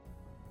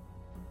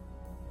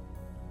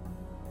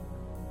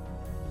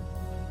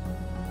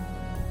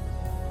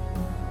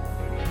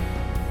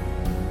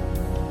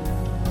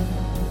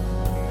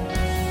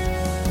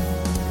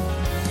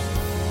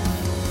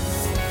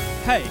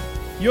Hey,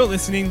 you're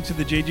listening to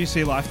the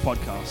GGC Life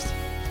podcast,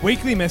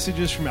 weekly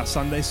messages from our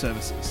Sunday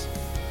services.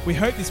 We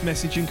hope this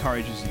message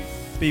encourages you.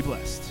 Be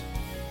blessed.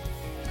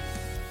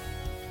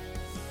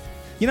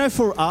 You know,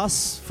 for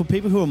us, for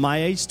people who are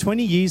my age,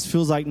 20 years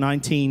feels like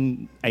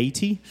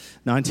 1980,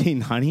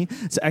 1990.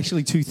 It's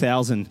actually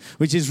 2000,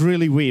 which is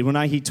really weird. When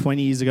I hit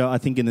 20 years ago, I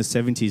think in the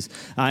 70s.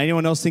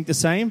 Anyone else think the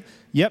same?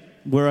 Yep,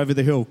 we're over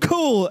the hill.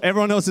 Cool.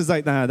 Everyone else is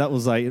like, nah, that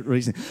was like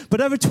recent.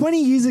 But over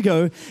 20 years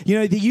ago, you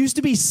know, there used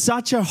to be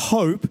such a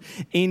hope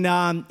in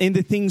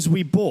the things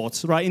we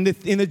bought, right?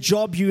 In the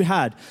job you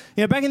had.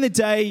 You know, back in the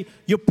day,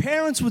 your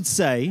parents would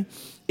say,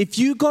 if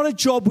you got a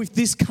job with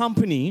this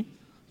company,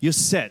 you're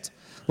set.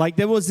 Like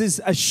there was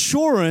this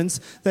assurance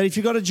that if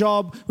you got a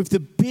job with the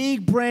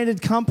big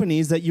branded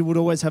companies that you would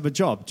always have a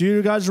job. Do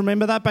you guys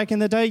remember that back in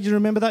the day? Do you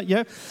remember that?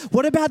 Yeah.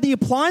 What about the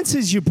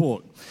appliances you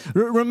bought?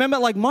 Remember,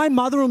 like my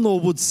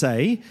mother-in-law would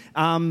say,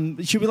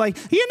 she'd be like,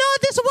 you know,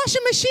 this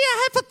washing machine I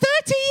had for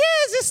 30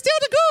 years is still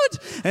the good.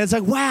 And it's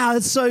like, wow,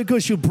 that's so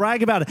good. She'll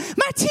brag about it.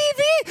 My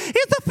TV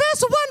is the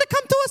first one to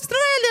come to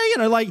Australia. You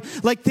know,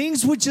 like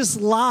things would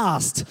just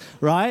last,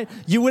 right?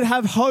 You would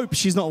have hope.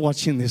 She's not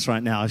watching this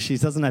right now. She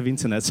doesn't have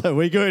internet, so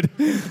we're good.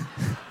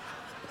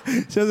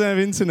 She doesn't have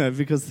internet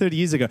because 30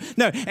 years ago.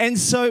 No, and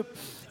so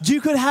you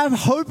could have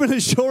hope and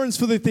assurance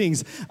for the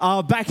things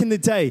back in the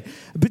day.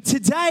 But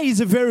today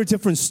is a very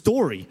different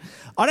story.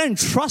 I don't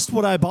trust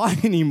what I buy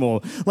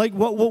anymore. Like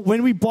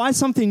when we buy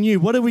something new,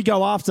 what do we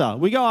go after?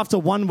 We go after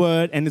one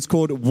word, and it's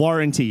called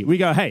warranty. We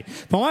go, hey,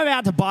 if I'm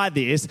about to buy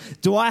this,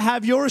 do I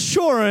have your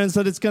assurance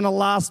that it's going to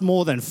last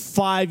more than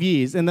 5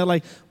 years? And they're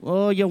like,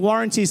 well, your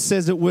warranty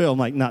says it will. I'm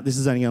like, no, this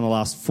is only going to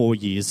last 4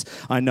 years.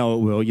 I know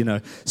it will, you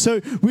know.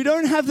 So we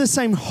don't have the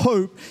same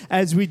hope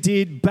as we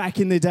did back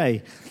in the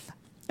day.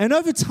 And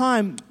over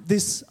time,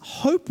 this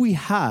hope we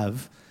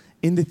have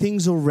in the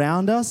things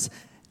around us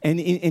and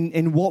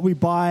in what we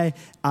buy,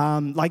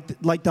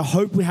 like the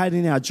hope we had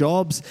in our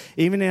jobs,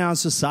 even in our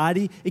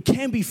society, it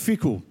can be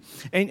fickle.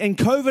 And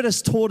COVID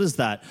has taught us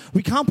that.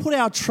 We can't put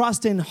our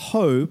trust and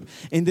hope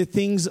in the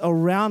things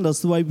around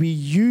us the way we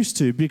used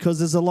to because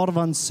there's a lot of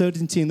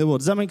uncertainty in the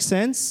world. Does that make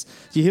sense?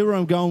 Do you hear where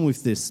I'm going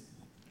with this?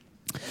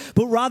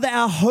 But rather,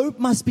 our hope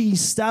must be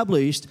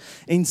established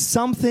in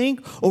something,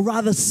 or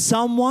rather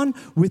someone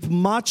with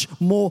much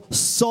more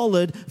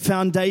solid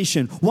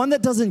foundation. One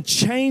that doesn't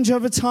change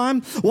over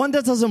time, one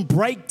that doesn't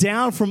break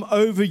down from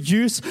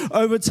overuse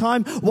over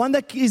time, one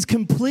that is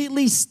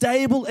completely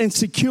stable and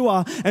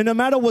secure. And no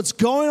matter what's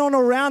going on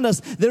around us,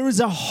 there is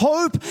a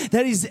hope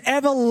that is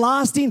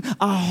everlasting,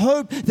 a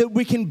hope that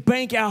we can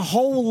bank our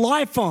whole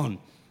life on.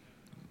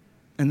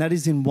 And that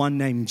is in one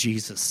name,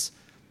 Jesus.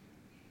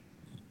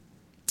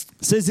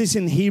 It says this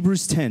in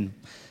Hebrews 10,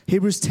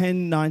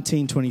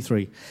 19,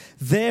 23.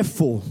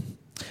 Therefore,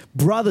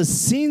 brothers,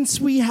 since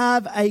we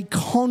have a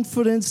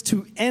confidence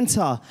to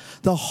enter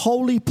the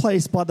holy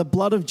place by the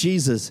blood of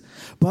Jesus,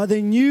 by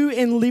the new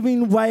and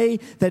living way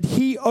that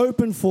he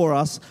opened for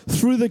us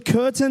through the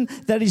curtain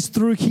that is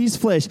through his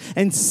flesh,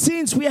 and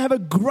since we have a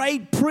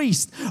great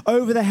priest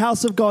over the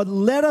house of God,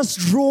 let us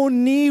draw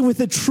near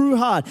with a true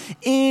heart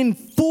in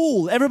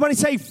full, everybody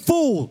say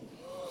full,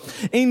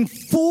 in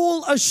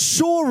full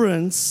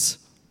assurance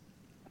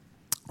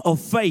of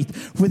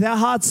faith, with our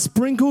hearts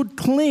sprinkled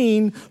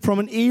clean from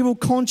an evil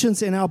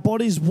conscience and our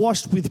bodies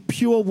washed with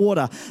pure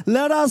water.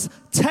 Let us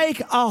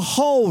take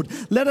hold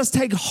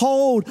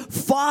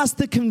fast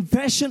the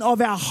confession of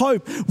our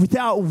hope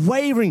without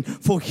wavering,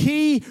 for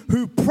he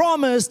who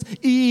promised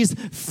is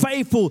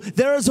faithful.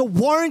 There is a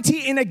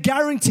warranty and a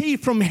guarantee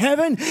from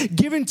heaven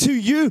given to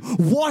you,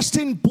 washed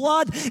in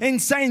blood,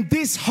 and saying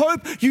this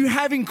hope you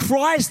have in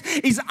Christ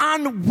is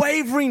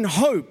unwavering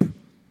hope.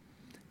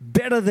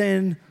 Better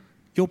than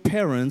your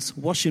parents'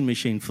 washing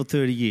machine for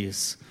 30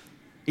 years.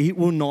 It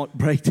will not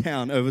break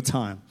down over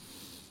time.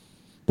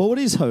 But what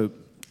is hope?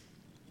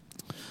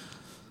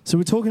 So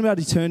we're talking about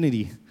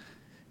eternity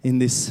in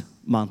this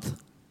month.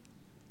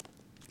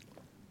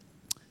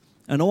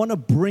 And I want to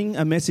bring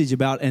a message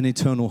about an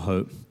eternal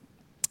hope.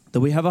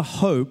 That we have a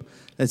hope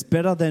that's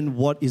better than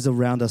what is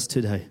around us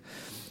today.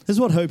 This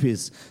is what hope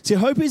is. See,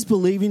 hope is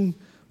believing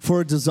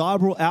for a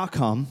desirable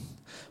outcome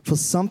for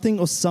something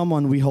or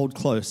someone we hold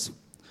close.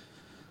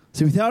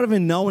 So without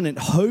even knowing it,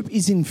 hope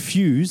is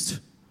infused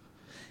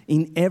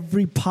in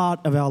every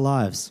part of our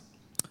lives.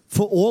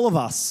 For all of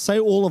us, say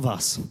all of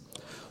us.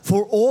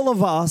 For all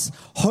of us,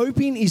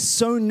 hoping is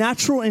so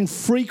natural and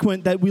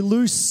frequent that we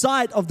lose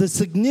sight of the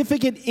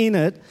significant in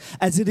it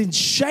as it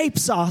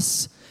shapes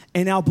us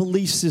and our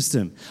belief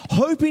system.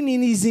 Hoping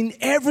is in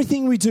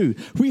everything we do.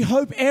 We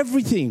hope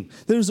everything.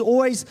 There's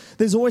always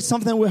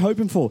something we're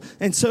hoping for.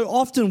 And so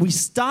often we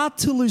start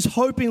to lose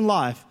hope in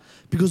life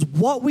because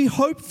what we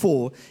hope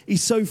for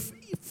is so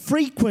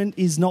frequent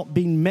is not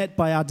being met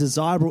by our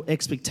desirable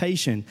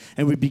expectation,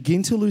 and we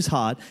begin to lose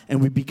heart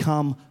and we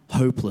become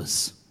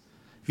hopeless.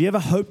 Have you ever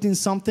hoped in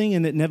something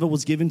and it never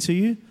was given to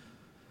you?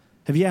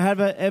 Have you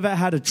ever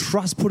had a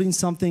trust put in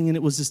something and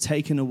it was just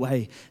taken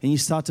away and you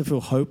start to feel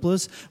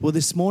hopeless? Well,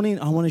 this morning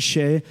I want to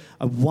share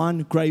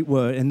one great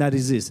word, and that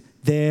is this: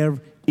 there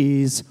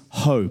is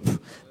hope.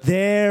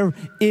 There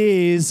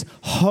is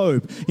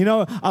hope. You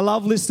know, I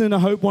love listening to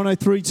Hope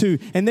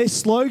 103.2, and their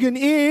slogan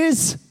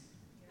is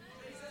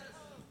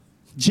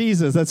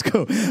Jesus. That's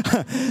cool.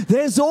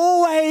 There's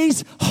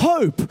always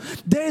hope.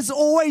 There's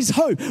always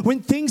hope.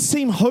 When things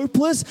seem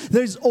hopeless,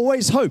 there's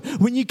always hope.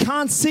 When you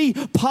can't see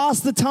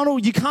past the tunnel,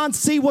 you can't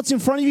see what's in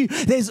front of you,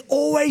 there's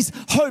always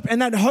hope.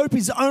 And that hope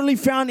is only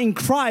found in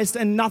Christ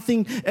and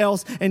nothing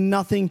else and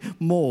nothing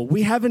more.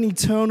 We have an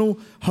eternal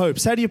hope.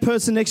 Say to your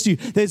person next to you,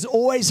 there's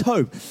always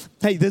hope.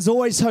 Hey, there's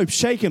always hope.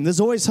 Shake him. There's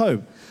always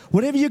hope.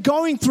 Whatever you're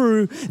going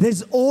through,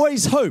 there's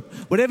always hope.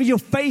 Whatever you're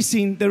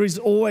facing, there is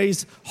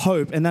always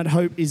hope, and that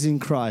hope is in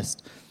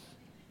Christ.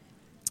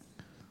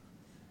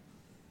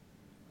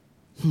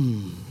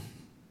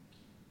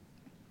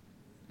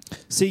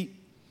 See,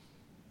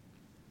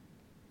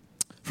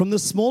 from the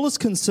smallest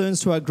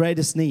concerns to our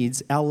greatest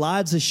needs, our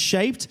lives are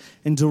shaped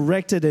and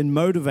directed and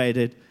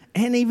motivated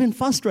and even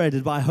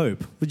frustrated by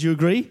hope. Would you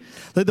agree?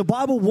 That the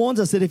Bible warns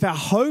us that if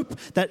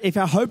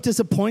our hope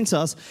disappoints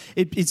us,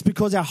 it's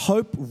because our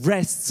hope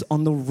rests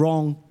on the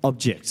wrong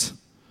object.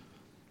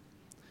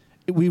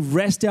 We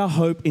rest our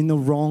hope in the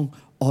wrong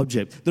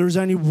object. There is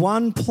only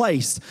one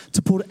place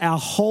to put our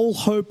whole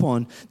hope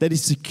on that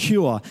is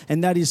secure,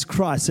 and that is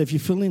Christ. So if you're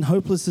feeling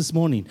hopeless this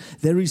morning,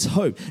 there is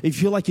hope. If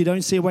you feel like you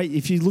don't see a way,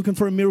 if you're looking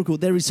for a miracle,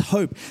 there is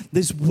hope.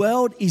 This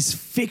world is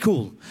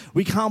fickle.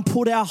 We can't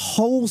put our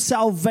whole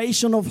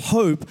salvation of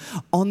hope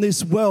on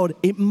this world.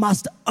 It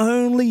must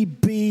only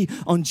be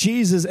on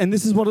Jesus, and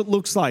this is what it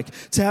looks like.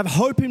 To have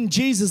hope in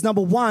Jesus, number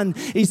one,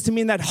 is to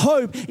mean that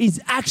hope is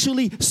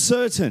actually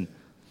certain.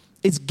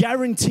 It's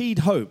guaranteed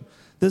hope.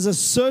 There's a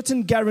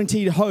certain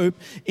guaranteed hope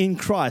in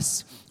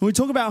Christ. When we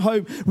talk about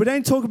hope, we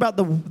don't talk about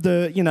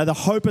the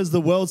hope as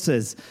the world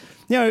says.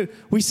 You know,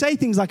 we say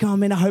things like, oh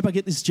man, I hope I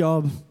get this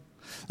job.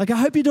 Like, I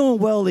hope you're doing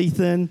well,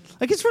 Ethan.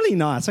 Like, it's really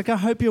nice. Like, I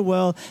hope you're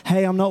well.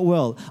 Hey, I'm not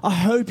well. I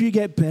hope you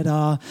get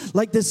better.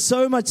 Like, there's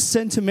so much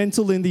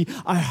sentimental in the,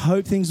 I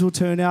hope things will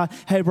turn out.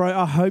 Hey, bro,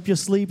 I hope you're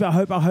sleeping. I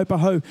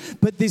hope.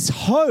 But this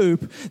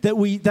hope that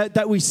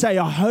we say,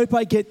 I hope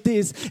I get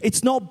this,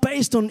 it's not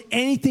based on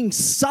anything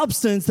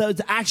substance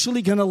that's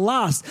actually going to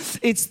last.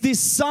 It's this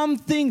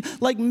something,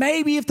 like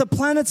maybe if the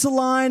planets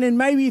align and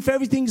maybe if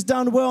everything's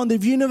done well and the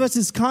universe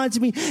is kind to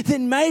me,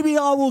 then maybe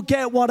I will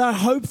get what I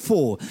hope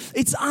for.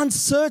 It's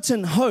uncertain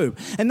hope.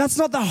 And that's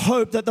not the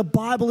hope that the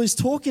Bible is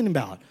talking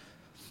about.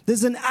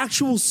 There's an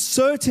actual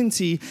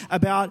certainty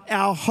about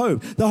our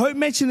hope. The hope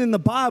mentioned in the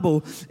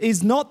Bible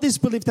is not this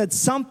belief that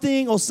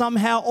something or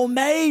somehow or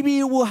maybe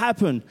it will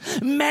happen.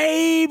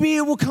 Maybe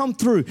it will come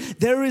through.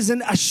 There is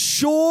an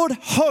assured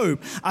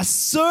hope, a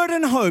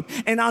certain hope,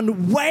 an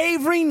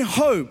unwavering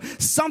hope,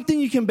 something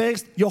you can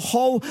base your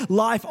whole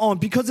life on,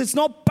 because it's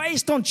not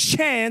based on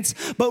chance,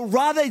 but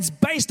rather it's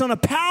based on a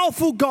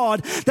powerful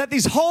God that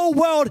this whole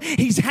world,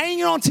 he's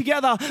hanging on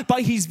together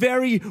by his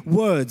very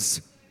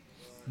words.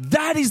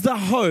 That is the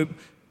hope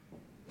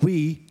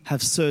we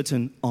have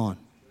certain on.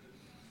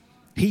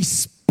 He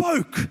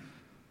spoke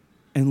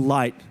and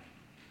light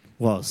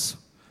was.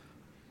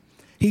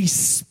 He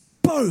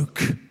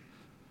spoke.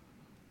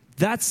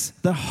 That's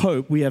the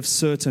hope we have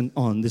certain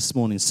on this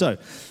morning. So,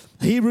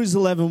 Hebrews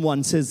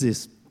 11:1 says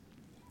this.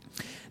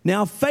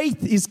 Now,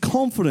 faith is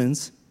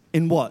confidence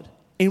in what?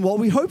 In what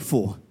we hope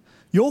for.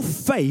 Your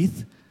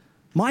faith,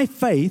 my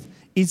faith,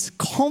 is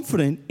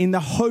confident in the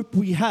hope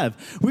we have.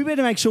 We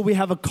better make sure we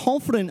have a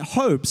confident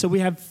hope, so we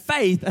have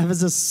faith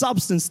as a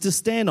substance to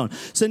stand on.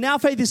 So now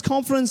faith is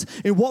confidence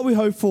in what we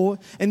hope for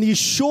and the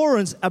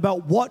assurance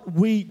about what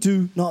we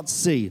do not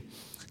see.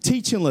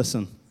 Teaching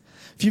lesson.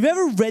 If you've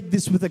ever read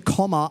this with a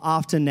comma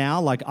after now,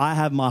 like I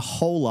have my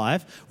whole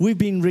life, we've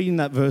been reading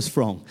that verse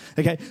wrong.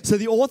 Okay, so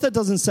the author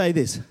doesn't say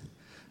this.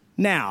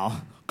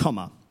 Now,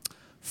 comma,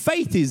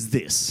 faith is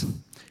this.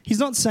 He's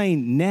not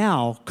saying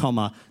now,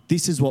 comma,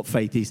 this is what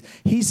faith is.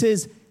 He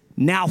says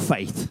now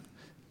faith,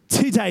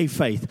 today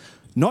faith,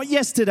 not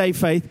yesterday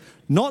faith,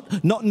 not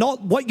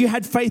what you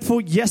had faith for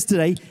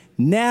yesterday,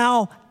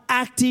 now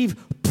active,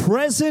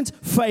 present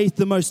faith,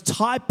 the most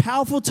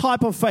powerful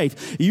type of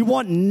faith. You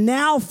want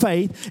now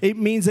faith, it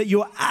means that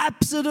you're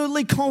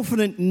absolutely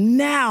confident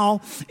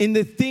now in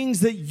the things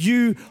that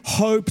you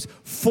hoped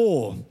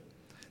for.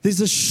 There's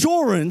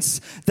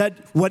assurance that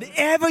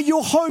whatever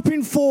you're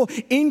hoping for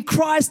in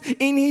Christ,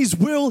 in his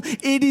will,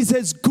 it is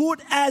as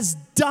good as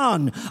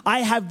done.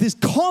 I have this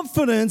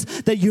confidence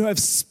that you have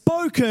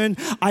spoken.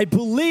 I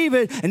believe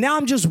it. And now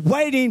I'm just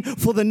waiting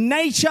for the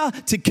nature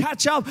to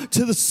catch up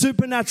to the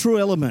supernatural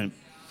element.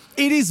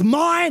 It is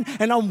mine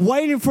and I'm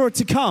waiting for it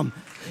to come.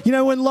 You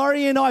know, when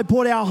Laurie and I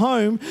bought our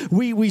home,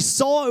 we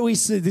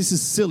said, this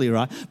is silly,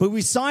 right? But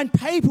we signed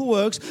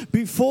paperwork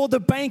before the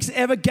banks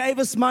ever gave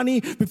us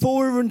money,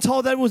 before we were even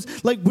told that it was,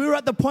 like, we were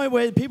at the point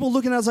where people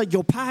looking at us like,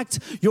 you're packed,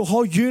 your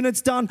whole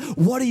unit's done,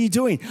 what are you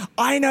doing?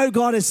 I know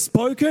God has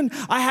spoken.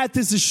 I had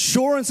this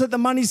assurance that the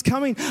money's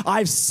coming.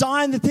 I've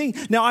signed the thing.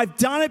 Now, I've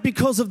done it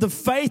because of the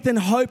faith and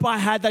hope I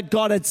had that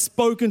God had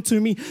spoken to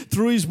me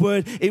through his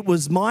word. It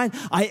was mine.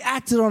 I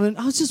acted on it.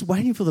 I was just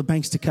waiting for the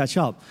banks to catch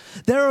up.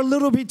 They're a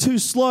little bit too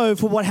slow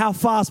for how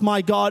fast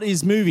my God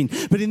is moving.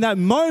 But in that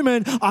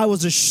moment, I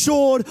was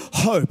assured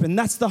hope. And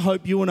that's the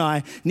hope you and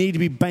I need to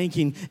be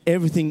banking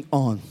everything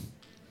on.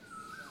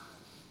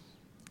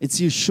 It's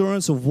the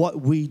assurance of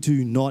what we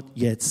do not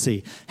yet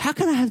see. How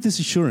can I have this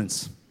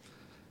assurance?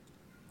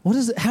 What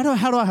is it? How do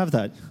I have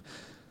that?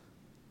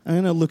 I'm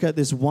going to look at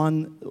this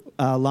one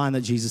line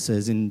that Jesus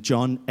says in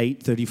John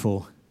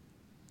 8:34.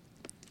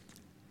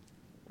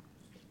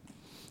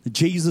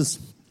 Jesus,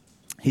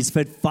 he's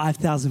fed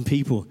 5,000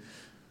 people.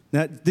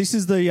 Now, this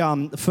is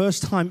the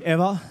first time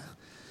ever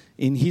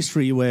in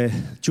history where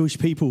Jewish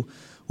people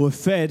were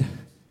fed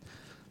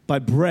by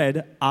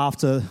bread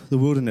after the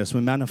wilderness,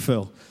 when manna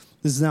fell.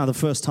 This is now the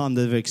first time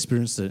they've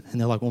experienced it. And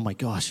they're like, oh my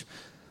gosh,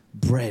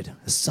 bread,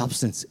 a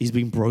substance, is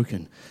being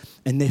broken.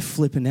 And they're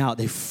flipping out.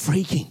 They're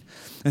freaking.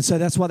 And so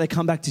that's why they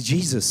come back to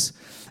Jesus.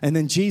 And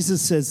then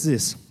Jesus says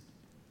this,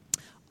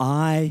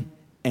 I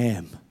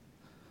am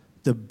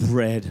the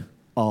bread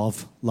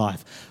of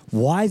life.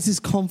 Why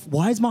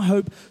is my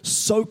hope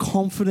so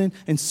confident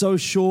and so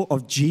sure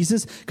of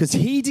Jesus? Because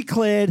he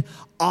declared,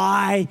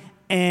 I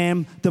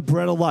am the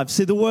bread of life.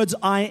 See, the words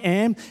I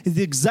am is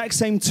the exact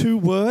same two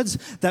words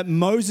that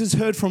Moses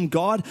heard from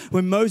God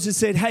when Moses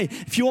said, hey,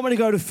 if you want me to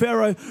go to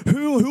Pharaoh,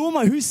 who am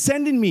I? Who's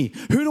sending me?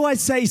 Who do I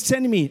say is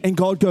sending me? And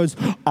God goes,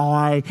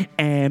 I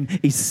am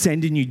is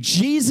sending you.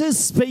 Jesus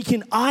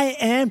speaking, I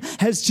am,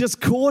 has just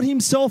called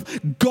himself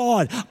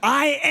God.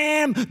 I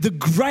am the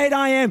great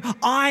I am.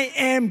 I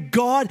am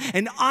God,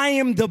 and I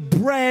am the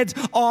bread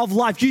of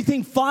life. You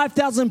think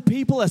 5,000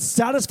 people are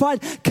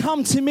satisfied?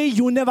 Come to me.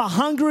 You will never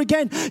hunger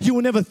again. You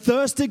will never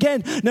thirst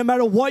again. No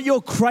matter what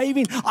you're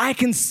craving, I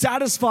can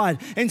satisfy it.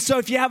 And so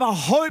if you have a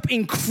hope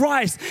in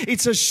Christ,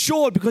 it's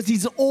assured because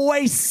he's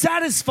always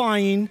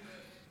satisfying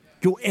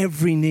your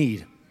every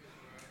need.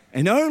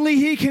 And only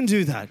he can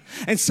do that.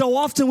 And so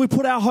often we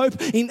put our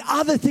hope in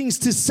other things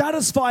to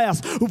satisfy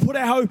us. We put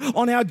our hope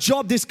on our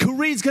job. This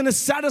career is going to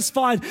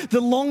satisfy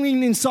the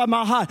longing inside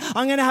my heart.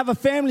 I'm going to have a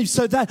family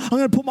so that I'm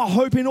going to put my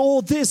hope in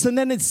all this, and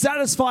then it's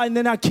satisfied, and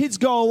then our kids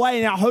go away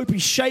and our hope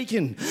is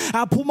shaken.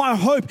 I put my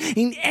hope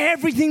in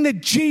everything that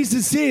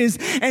Jesus is,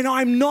 and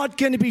I'm not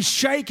going to be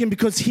shaken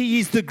because he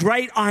is the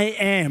great I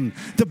am,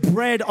 the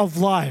bread of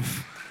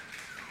life.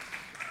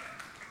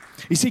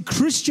 You see,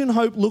 Christian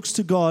hope looks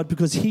to God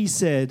because he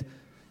said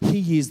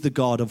he is the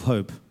God of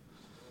hope.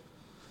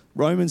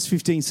 Romans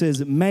 15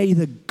 says, may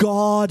the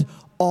God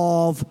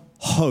of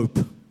hope.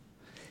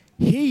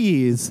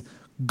 He is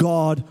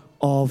God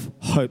of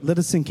hope. Let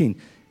us sink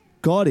in.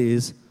 God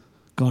is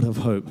God of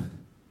hope.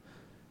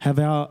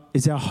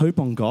 Is our hope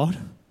on God?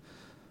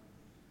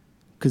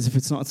 Because if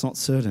it's not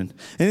certain.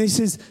 And he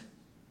says,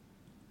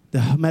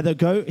 may the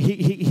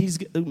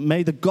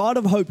God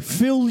of hope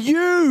fill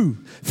you,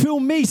 fill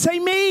me, say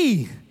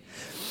me.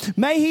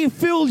 May he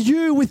fill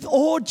you with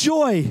all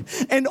joy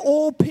and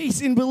all peace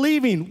in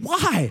believing.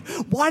 Why?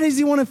 Why does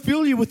he want to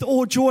fill you with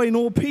all joy and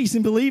all peace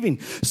in believing?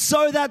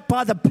 So that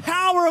by the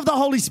power of the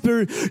Holy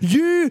Spirit,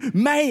 you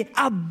may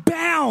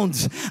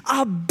abound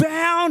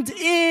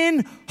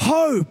in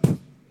hope.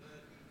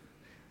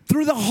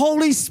 Through the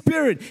Holy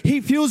Spirit,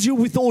 he fills you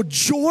with all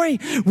joy,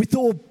 with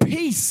all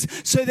peace,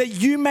 so that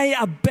you may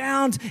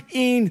abound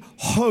in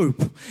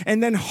hope.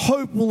 And then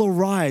hope will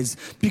arise.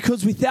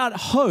 Because without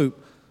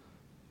hope,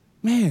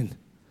 man,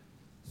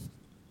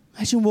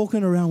 imagine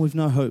walking around with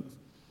no hope.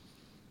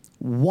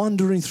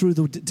 Wandering through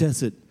the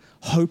desert,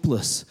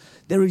 hopeless.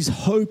 There is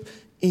hope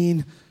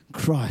in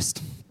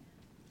Christ.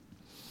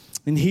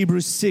 In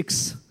Hebrews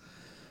 6,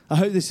 I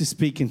hope this is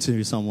speaking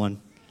to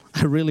someone.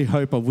 I really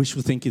hope, I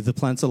wishful thinking the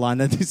plants align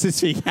that this is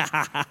speaking.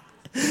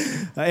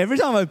 Every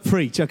time I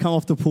preach, I come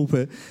off the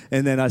pulpit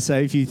and then I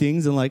say a few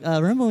things and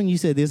remember when you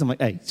said this? I'm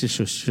like, hey, just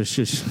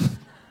shush.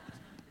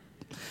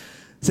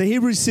 So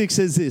Hebrews 6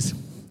 says this,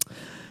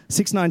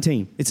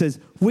 6:19. It says,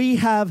 we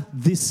have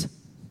this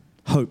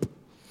hope.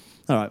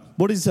 All right,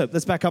 what is hope?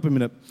 Let's back up a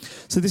minute.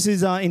 So this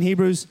is in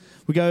Hebrews,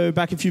 we go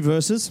back a few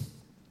verses.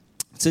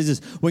 It says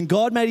this, when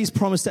God made his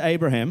promise to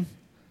Abraham,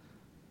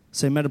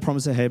 so he made a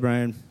promise to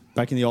Abraham,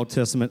 back in the Old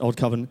Testament, Old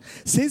Covenant.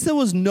 Since there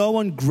was no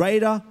one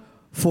greater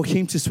for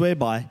him to swear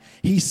by,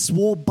 he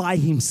swore by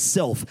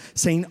himself,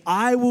 saying,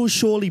 I will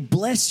surely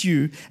bless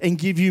you and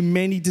give you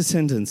many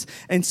descendants.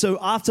 And so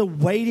after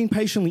waiting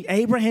patiently,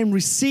 Abraham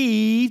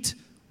received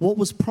what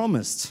was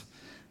promised.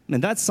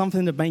 And that's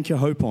something to bank your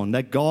hope on,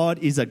 that God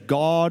is a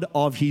God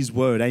of his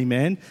word,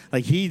 amen?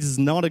 He's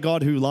not a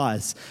God who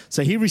lies.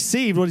 So he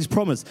received what he's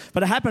promised.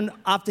 But it happened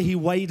after he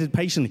waited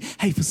patiently.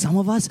 Hey, for some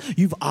of us,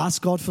 you've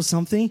asked God for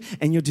something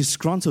and you're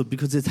disgruntled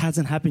because it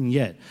hasn't happened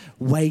yet.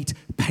 Wait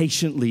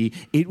patiently.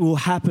 It will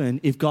happen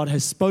if God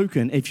has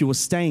spoken, if you are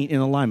staying in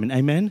alignment,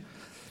 amen?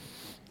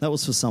 That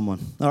was for someone.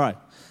 All right.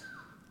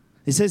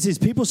 It says his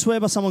people swear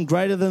by someone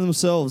greater than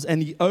themselves,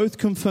 and the oath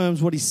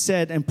confirms what he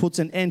said and puts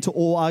an end to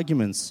all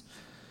arguments.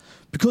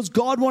 Because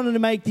God wanted to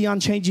make the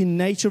unchanging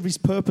nature of his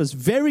purpose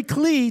very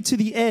clear to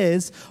the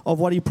heirs of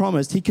what he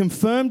promised, he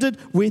confirmed it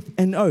with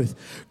an oath.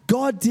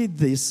 God did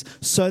this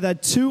so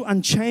that two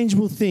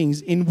unchangeable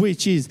things in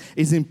which is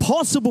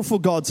impossible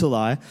for God to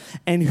lie,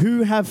 and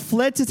who have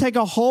fled to take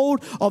a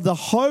hold of the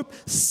hope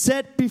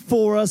set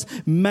before us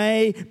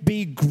may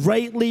be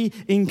greatly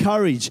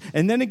encouraged.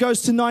 And then it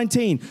goes to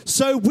 19.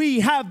 So we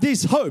have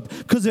this hope,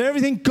 because of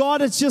everything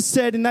God has just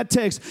said in that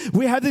text,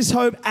 we have this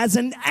hope as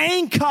an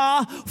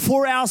anchor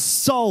for our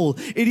soul.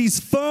 It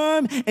is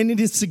firm and it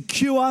is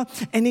secure,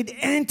 and it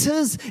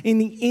enters in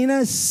the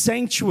inner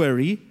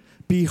sanctuary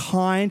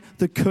behind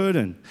the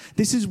curtain.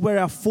 This is where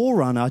our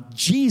forerunner,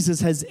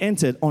 Jesus, has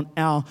entered on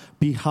our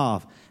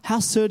behalf. How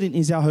certain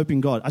is our hope in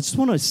God? I just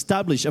want to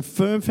establish a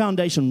firm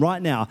foundation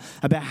right now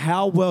about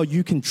how well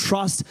you can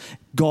trust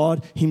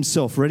God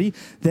himself. Ready?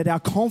 That our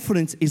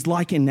confidence is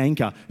like an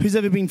anchor. Who's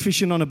ever been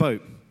fishing on a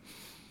boat?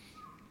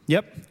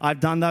 Yep,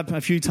 I've done that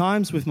a few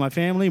times with my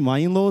family, my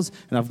in-laws,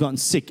 and I've gotten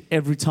sick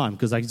every time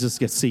because I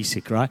just get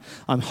seasick, right?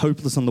 I'm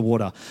hopeless on the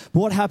water. But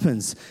what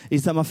happens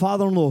is that my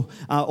father-in-law,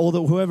 or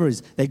whoever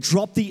is, they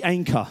drop the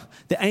anchor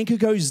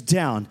goes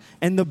down,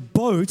 and the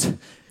boat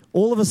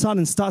all of a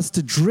sudden starts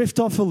to drift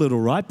off a little,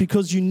 right?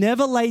 Because you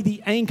never lay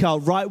the anchor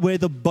right where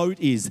the boat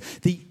is.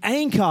 The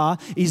anchor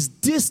is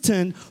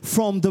distant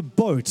from the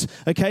boat,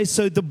 okay?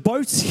 So the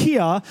boat's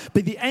here,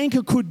 but the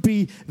anchor could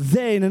be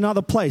there in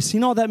another place. You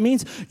know what that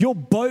means? Your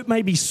boat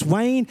may be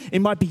swaying, it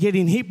might be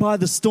getting hit by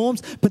the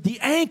storms, but the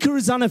anchor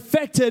is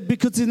unaffected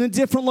because it's in a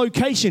different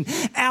location.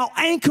 Our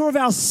anchor of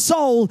our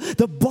soul,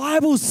 the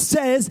Bible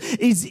says,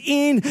 is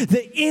in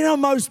the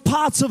innermost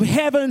parts of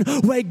heaven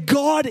where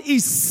God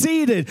is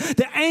seated.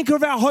 The anchor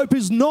of our hope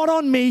is not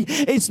on me.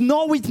 It's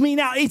not with me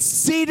now. It's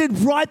seated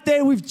right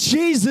there with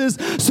Jesus.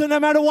 So no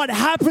matter what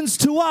happens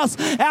to us,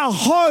 our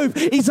hope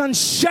is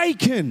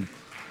unshaken.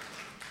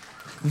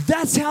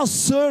 That's how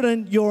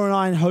certain your and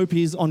I hope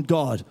is on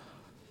God.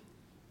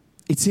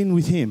 It's in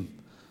with him.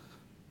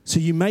 So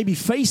you may be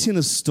facing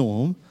a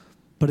storm,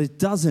 but it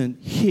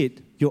doesn't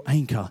hit your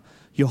anchor,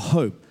 your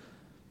hope,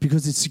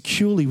 because it's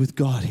securely with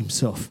God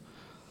himself.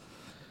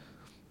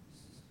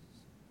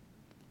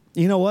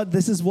 You know what?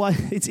 This is why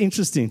it's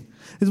interesting.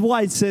 This is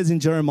why it says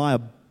in Jeremiah,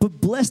 but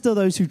blessed are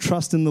those who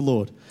trust in the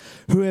Lord,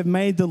 who have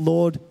made the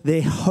Lord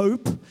their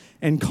hope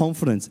and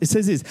confidence. It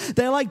says this,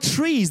 they're like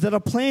trees that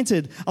are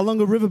planted along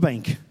a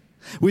riverbank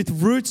with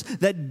roots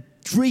that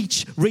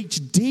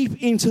reach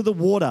deep into the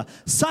water.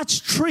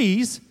 Such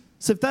trees,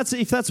 so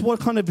if that's what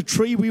kind of a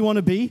tree we want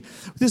to be,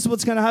 this is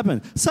what's going to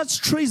happen.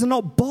 Such trees are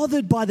not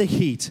bothered by the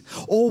heat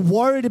or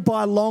worried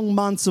by long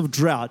months of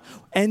drought,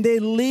 and their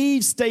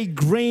leaves stay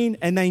green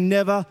and they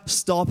never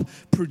stop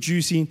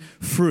producing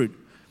fruit.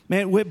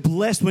 Man, we're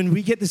blessed when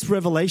we get this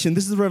revelation.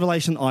 This is the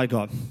revelation I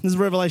got. It's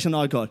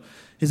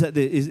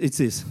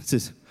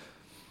this.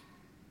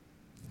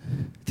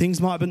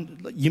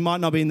 You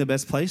might not be in the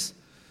best place.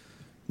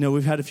 You know,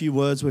 we've had a few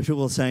words where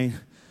people are saying,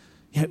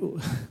 yeah,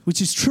 which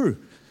is true.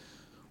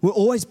 We're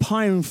always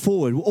piling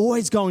forward. We're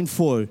always going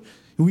forward.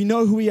 We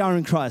know who we are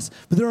in Christ.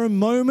 But there are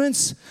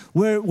moments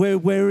where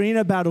we're in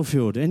a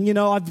battlefield. And, you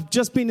know, I've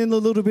just been in a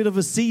little bit of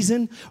a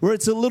season where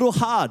it's a little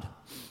hard.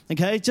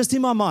 Okay, just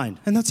in my mind.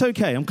 And that's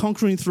okay. I'm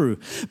conquering through.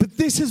 But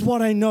this is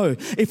what I know.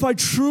 If I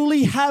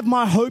truly have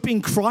my hope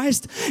in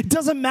Christ, it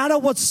doesn't matter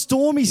what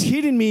storm is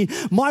hitting me.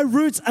 My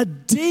roots are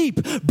deep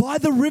by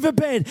the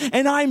riverbed,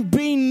 and I'm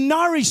being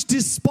nourished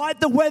despite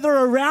the weather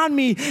around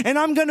me. And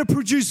I'm going to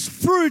produce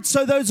fruit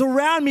so those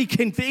around me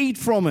can eat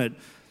from it.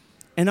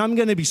 And I'm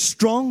going to be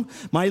strong.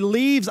 My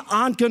leaves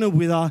aren't going to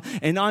wither,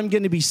 and I'm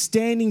going to be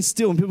standing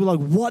still. And people are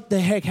like, what the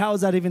heck? How is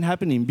that even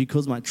happening?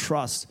 Because my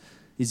trust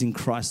is in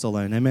Christ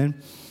alone.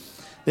 Amen.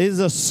 There's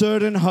a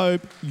certain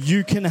hope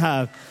you can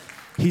have.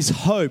 His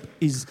hope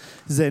is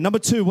there. Number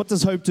two, what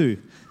does hope do?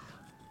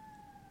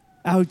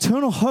 Our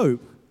eternal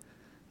hope,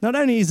 not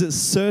only is it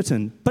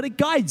certain, but it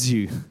guides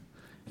you.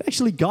 It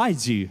actually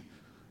guides you.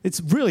 It's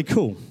really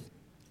cool.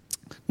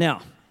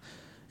 Now,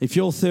 if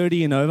you're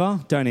 30 and over,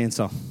 don't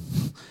answer.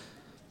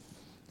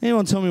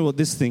 Anyone tell me what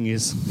this thing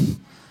is?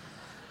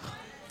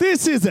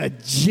 This is a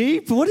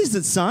Jeep. What is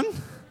it, son?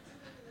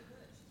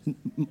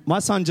 My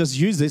son just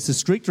used this, a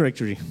street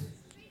directory.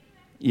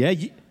 Yeah,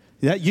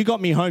 you got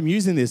me home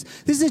using this.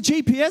 This is a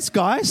GPS,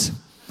 guys.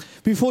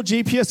 Before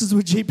GPSs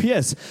were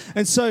GPS.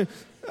 And so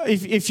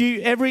if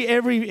you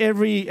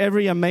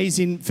every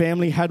amazing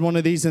family had one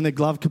of these in the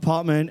glove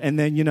compartment, and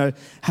then, you know,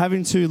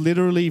 having to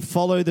literally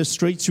follow the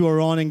streets you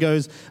are on, and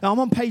goes, I'm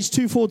on page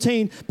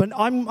 214, but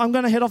I'm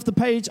going to head off the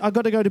page. I've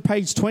got to go to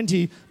page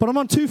 20, but I'm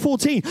on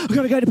 214. I've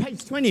got to go to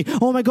page 20.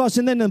 Oh my gosh.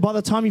 And then by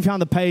the time you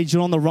found the page,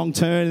 you're on the wrong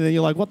turn, and then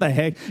you're like, what the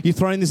heck? You're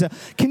throwing this out.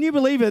 Can you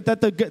believe it that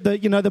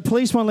the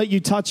police won't let you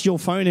touch your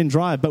phone and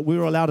drive, but we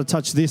were allowed to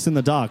touch this in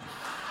the dark?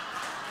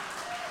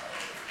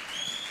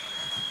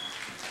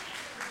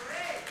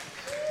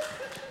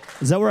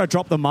 Is that where I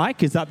dropped the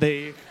mic? Is that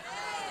the...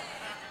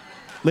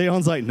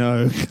 Leon's like,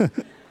 no.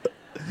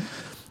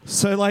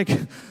 So like,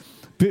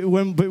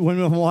 when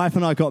my wife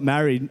and I got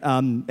married,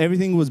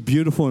 everything was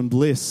beautiful and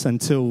bliss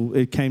until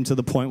it came to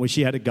the point where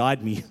she had to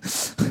guide me.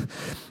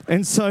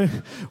 And so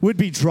we'd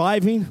be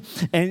driving,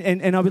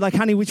 and I'll be like,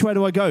 honey, which way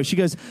do I go? She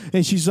goes,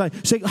 and she's like,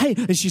 hey,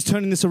 and she's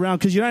turning this around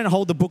because you don't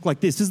hold the book like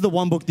this. This is the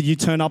one book that you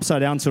turn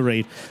upside down to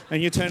read.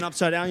 And you turn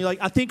upside down, you're like,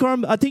 I think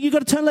you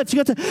got to turn left.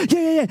 You got to,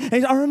 yeah.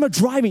 And I remember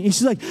driving, and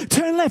she's like,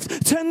 turn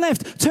left. I'm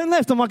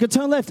like,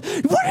 turn left.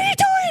 What are you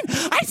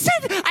doing? I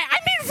said, I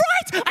mean right.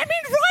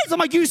 I'm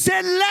like, you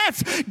said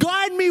left.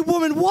 Guide me,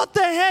 woman. What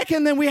the heck?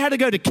 And then we had to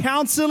go to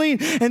counseling.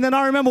 And then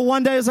I remember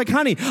one day I was like,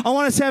 honey, I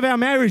want to save our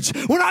marriage.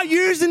 We're not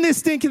using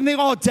this thinking thing.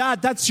 Oh,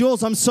 Dad, that's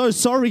yours. I'm so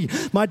sorry.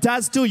 My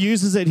dad still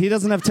uses it. He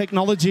doesn't have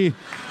technology.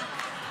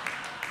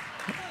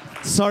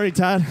 Sorry,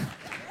 Dad.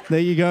 There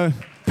you go.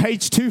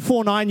 Page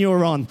 249 you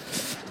were on.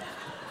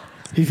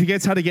 He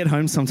forgets how to get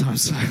home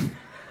sometimes.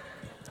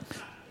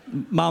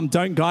 Mum,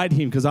 don't guide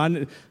him because I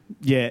won't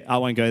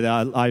go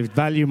there. I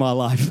value my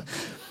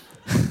life.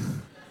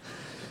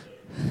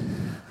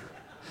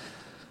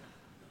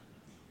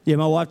 Yeah,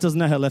 my wife doesn't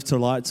know her left to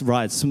right.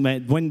 So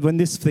when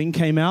this thing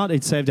came out,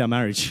 it saved our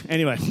marriage.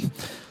 Anyway,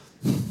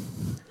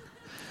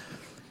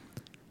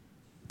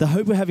 the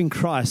hope we have in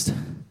Christ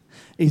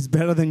is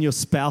better than your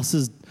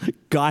spouse's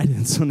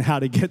guidance on how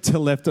to get to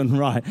left and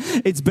right.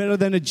 It's better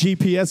than a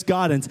GPS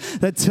guidance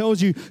that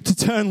tells you to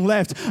turn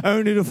left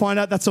only to find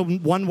out that's a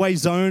one-way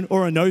zone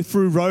or a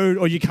no-through road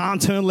or you can't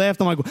turn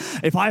left. I'm like,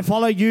 if I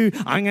follow you,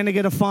 I'm going to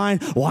get a fine.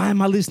 Why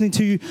am I listening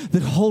to you?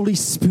 The Holy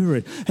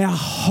Spirit, our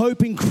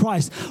hope in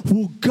Christ,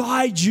 will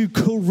guide you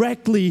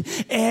correctly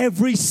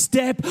every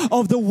step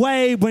of the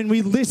way when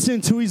we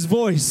listen to His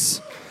voice.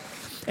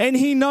 And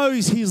He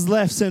knows His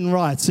lefts and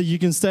rights, so you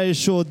can stay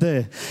assured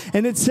there.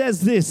 And it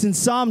says this in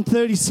Psalm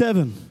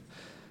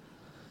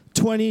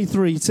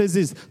 37:23. It says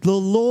this, the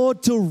Lord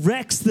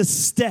directs the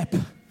step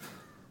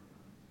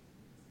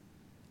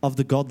of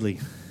the godly.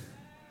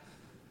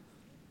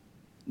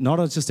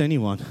 Not just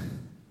anyone,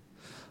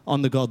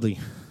 on the godly.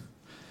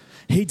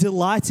 He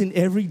delights in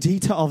every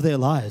detail of their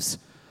lives.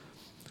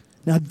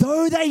 Now,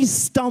 though they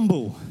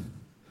stumble,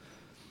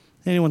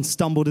 anyone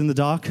stumbled in the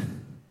dark?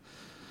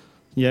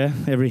 Yeah,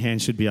 every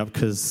hand should be up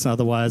because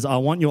otherwise I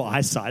want your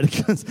eyesight.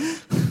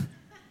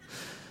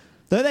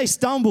 Though they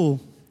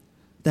stumble,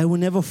 they will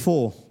never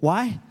fall.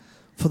 Why?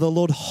 For the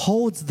Lord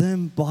holds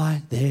them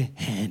by their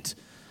hand.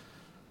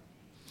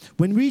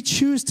 When we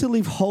choose to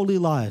live holy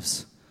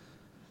lives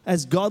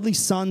as godly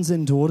sons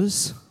and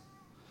daughters,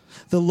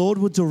 the Lord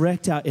will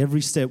direct our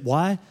every step.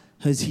 Why?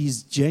 Because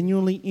He's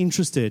genuinely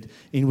interested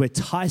in where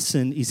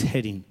Tyson is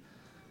heading.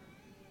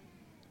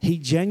 He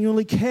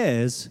genuinely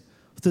cares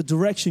for the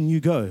direction you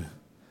go.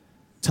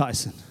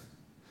 Tyson.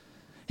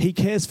 He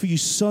cares for you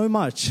so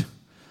much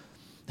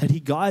that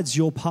He guides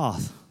your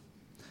path.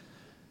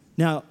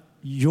 Now,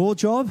 your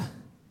job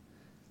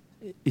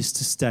is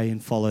to stay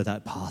and follow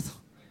that path.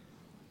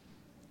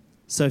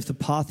 So if the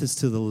path is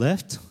to the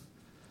left,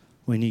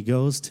 when He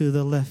goes to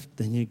the left,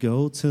 then you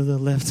go to the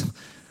left.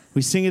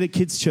 We sing it at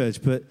kids'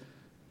 church, but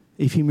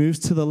if He moves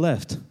to the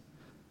left,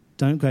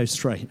 don't go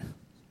straight.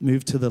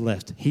 Move to the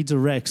left. He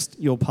directs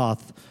your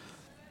path.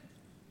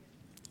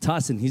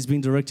 Tyson, He's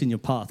been directing your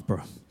path, bro.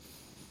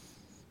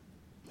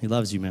 He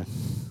loves you, man.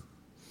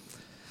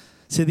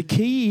 So the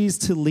key is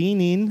to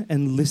lean in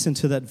and listen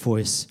to that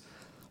voice.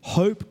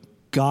 Hope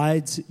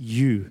guides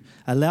you.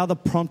 Allow the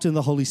prompting of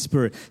the Holy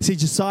Spirit. See,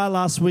 Josiah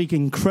last week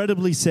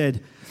incredibly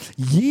said,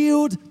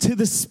 yield to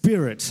the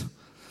Spirit.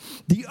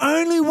 The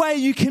only way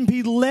you can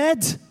be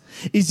led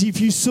is if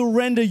you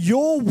surrender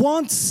your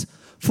wants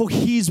for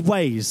His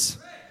ways.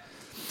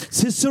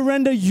 To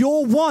surrender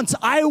your wants.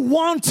 I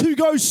want to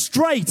go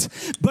straight,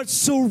 but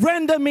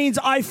surrender means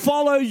I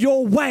follow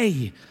your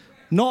way,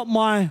 not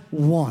my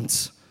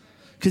wants.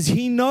 Because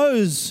He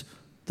knows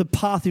the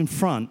path in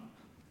front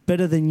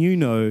better than you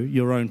know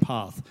your own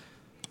path.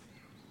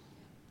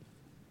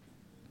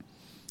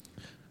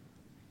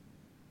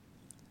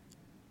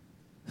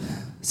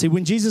 See,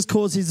 when Jesus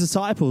calls His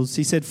disciples,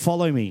 He said,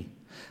 follow me.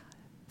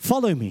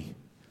 Follow me.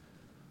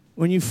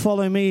 When you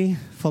follow me,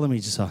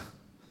 Josiah.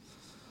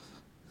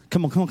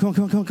 Come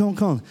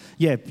on.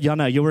 Yeah, I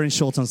know, you're wearing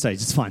shorts on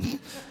stage. It's fine.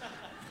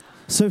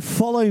 So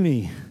follow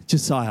me,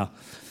 Josiah.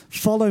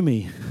 Follow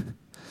me.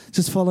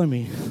 Just follow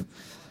me.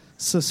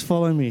 Just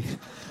follow me.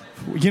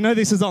 You know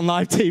this is on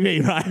live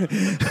TV, right?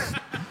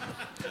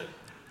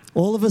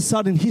 All of a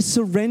sudden, He's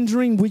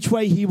surrendering which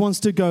way He wants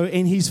to go,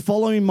 and He's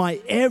following my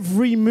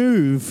every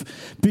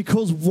move,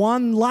 because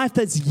one life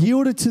that's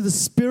yielded to the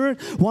Spirit,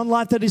 one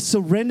life that is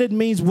surrendered,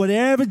 means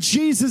whatever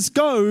Jesus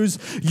goes,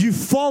 you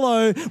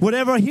follow.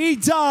 Whatever He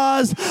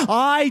does,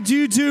 I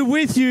do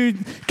with you.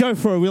 Go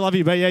for it. We love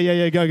you, but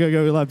yeah. Go.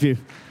 We love you.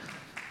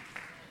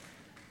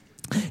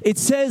 It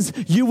says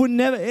you would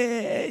never...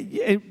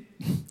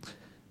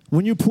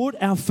 when you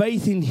put our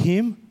faith in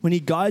Him, when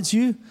He guides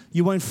you,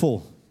 you won't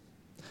fall.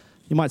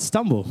 You might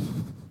stumble,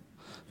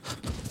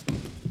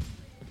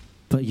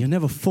 but you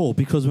never fall,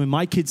 because when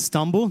my kids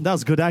stumble, that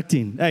was good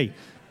acting. Hey,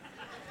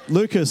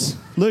 Lucas,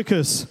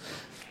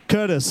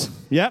 Curtis.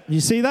 Yep, you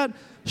see that?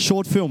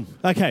 Short film.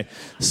 Okay,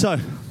 so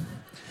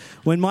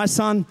when my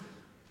son,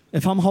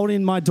 if I'm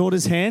holding my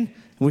daughter's hand,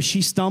 when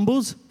she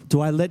stumbles, do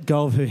I let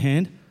go of her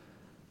hand?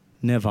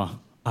 never.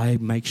 I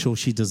make sure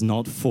she does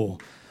not fall.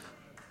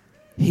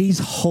 He's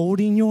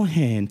holding your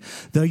hand.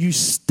 Though you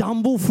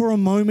stumble for a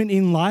moment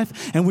in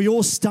life, and we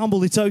all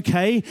stumble, it's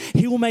okay.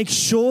 He will make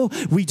sure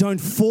we don't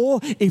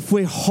fall if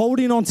we're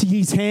holding onto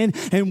his hand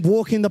and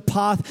walking the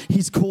path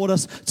he's called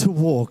us to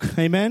walk.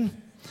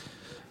 Amen?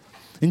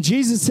 And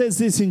Jesus says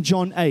this in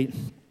John 8.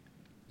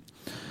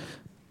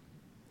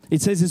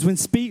 It says this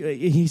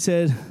he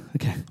said,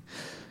 okay.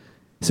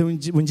 So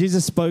when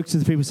Jesus spoke to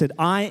the people, he said,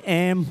 I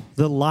am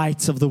the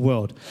light of the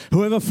world.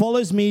 Whoever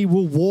follows me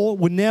will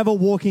never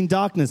walk in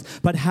darkness,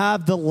 but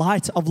have the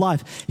light of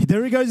life.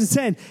 There he goes and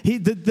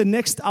saying, the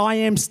next I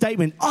am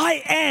statement,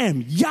 I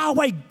am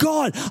Yahweh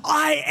God.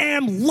 I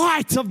am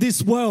light of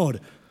this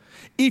world.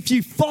 If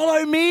you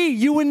follow me,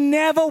 you will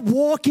never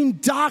walk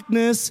in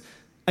darkness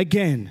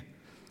again.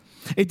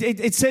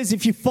 It says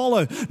if you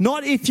follow,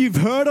 not if you've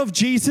heard of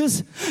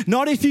Jesus,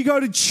 not if you go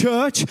to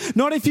church,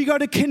 not if you go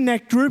to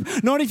Connect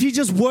Group, not if you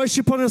just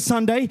worship on a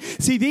Sunday.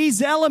 See,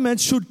 these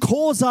elements should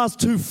cause us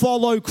to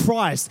follow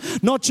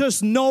Christ, not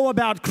just know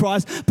about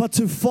Christ, but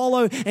to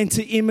follow and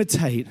to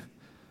imitate.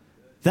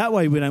 That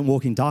way we don't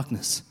walk in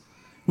darkness.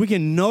 We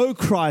can know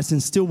Christ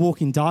and still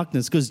walk in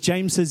darkness, because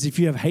James says if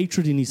you have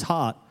hatred in his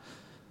heart,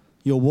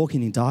 you're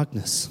walking in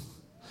darkness.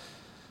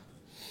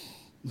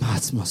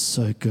 That smells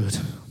so good.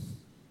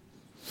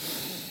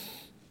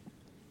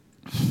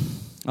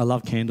 I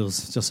love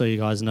candles, just so you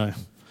guys know.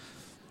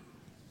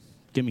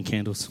 Get me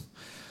candles.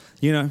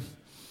 You know,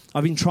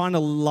 I've been trying to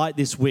light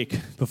this wick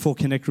before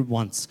Connect Group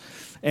once.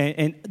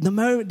 And the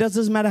moment, it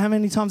doesn't matter how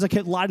many times I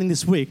kept lighting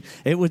this wick,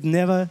 it would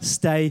never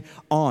stay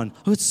on.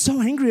 I was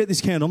so angry at this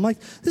candle. I'm like,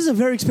 this is a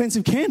very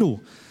expensive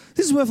candle.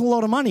 This is worth a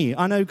lot of money.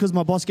 I know because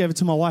my boss gave it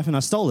to my wife and I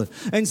stole it.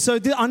 And so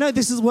I know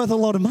this is worth a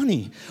lot of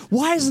money.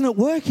 Why isn't it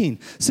working?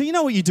 So you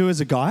know what you do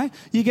as a guy?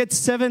 You get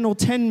 7 or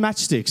 10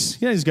 matchsticks.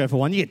 You don't just go for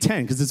one. You get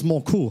 10 because it's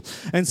more cool.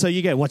 And so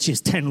you get, watch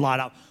this, 10 light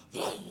up.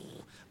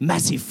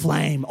 Massive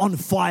flame on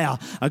fire.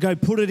 I go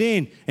put it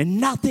in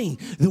and nothing.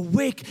 The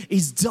wick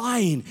is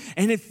dying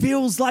and it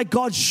feels like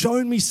God's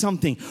shown me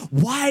something.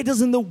 Why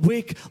doesn't the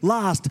wick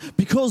last?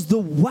 Because the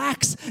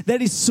wax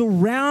that is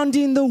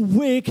surrounding the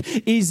wick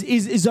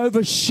is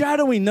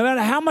overshadowing. No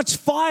matter how much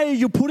fire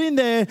you put in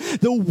there,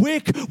 the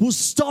wick will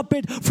stop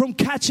it from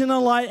catching a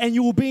light and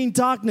you will be in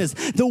darkness.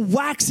 The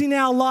wax in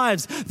our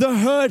lives, the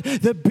hurt,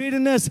 the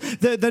bitterness,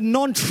 the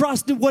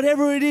non-trust,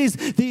 whatever it is,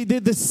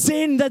 the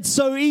sin that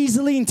so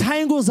easily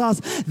entangles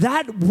us,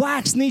 that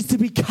wax needs to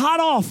be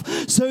cut off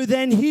so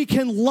then he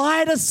can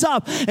light us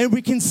up and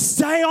we can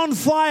stay on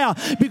fire,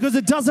 because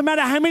it doesn't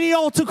matter how many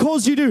altar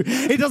calls you do,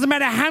 it doesn't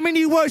matter how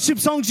many worship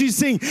songs you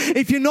sing,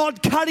 if you're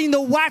not cutting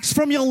the wax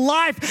from your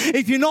life,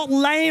 if you're not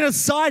laying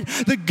aside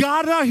the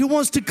gardener who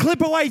wants to clip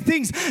away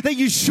things that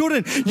you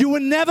shouldn't, you will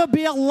never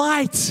be a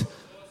light.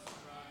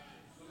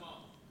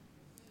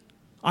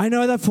 I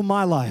know that for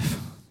my life.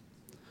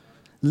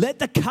 Let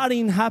the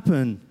cutting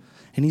happen.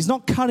 And he's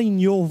not cutting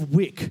your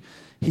wick.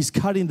 He's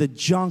cutting the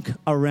junk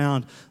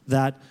around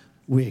that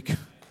wick.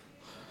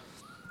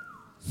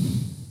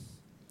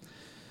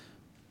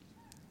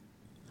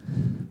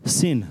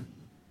 Sin.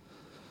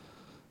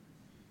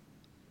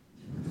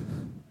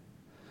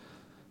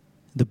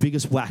 The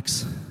biggest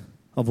wax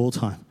of all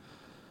time.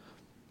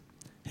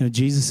 You know,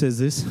 Jesus says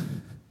this: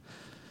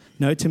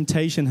 no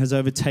temptation has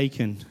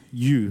overtaken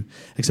you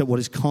except what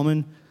is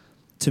common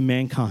to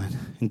mankind.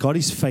 And God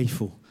is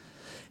faithful.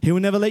 He will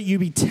never let you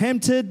be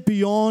tempted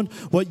beyond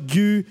what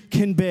you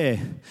can bear.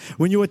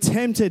 When you are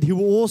tempted, he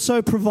will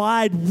also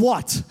provide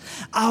what?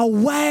 A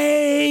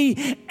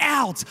way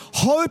out.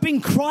 Hope in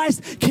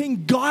Christ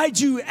can guide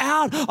you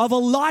out of a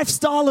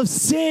lifestyle of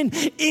sin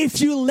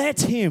if you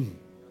let him.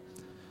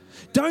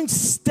 Don't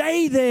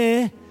stay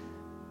there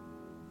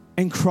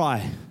and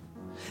cry.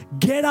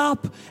 Get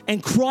up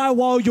and cry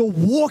while you're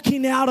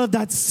walking out of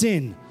that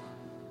sin.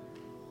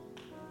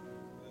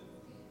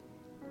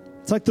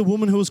 It's like the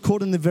woman who was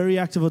caught in the very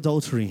act of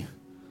adultery.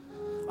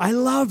 I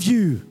love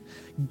you.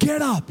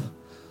 Get up.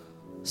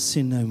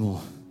 Sin no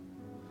more.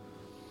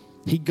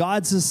 He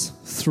guides us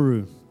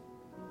through.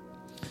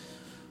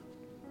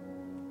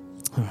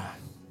 All right.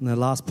 And the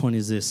last point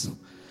is this: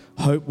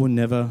 hope will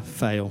never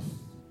fail.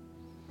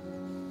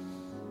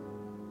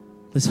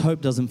 This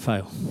hope doesn't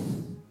fail.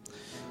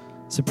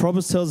 So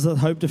Proverbs tells us that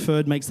hope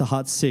deferred makes the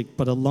heart sick,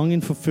 but a longing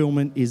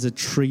fulfilled is a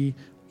tree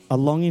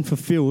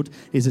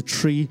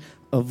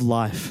of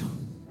life.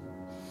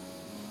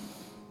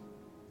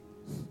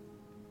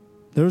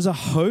 There is a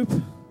hope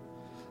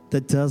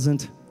that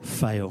doesn't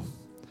fail.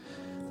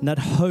 And that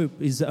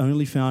hope is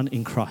only found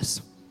in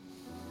Christ.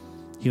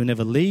 He will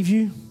never leave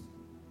you,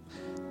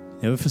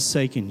 never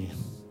forsaken you.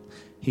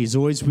 He's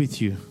always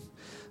with you.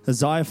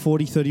 Isaiah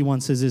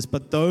 40:31 says this: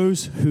 but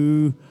those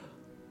who,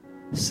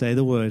 say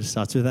the word,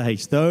 starts with a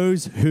H.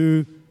 Those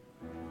who,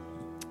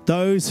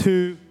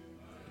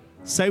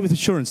 say with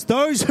assurance,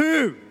 those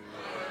who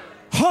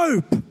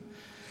hope.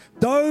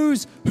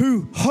 Those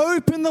who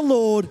hope in the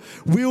Lord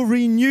will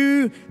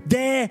renew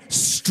their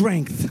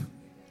strength.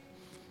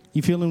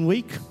 You feeling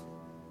weak?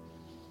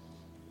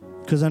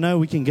 Because I know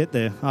we can get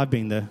there. I've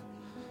been there.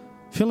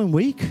 Feeling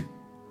weak?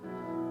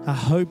 Our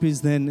hope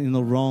is then in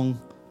the wrong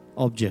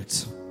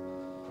object.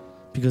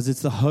 Because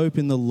it's the hope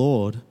in the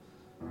Lord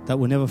that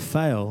will never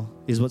fail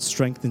is what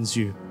strengthens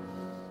you.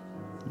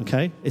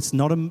 Okay? It's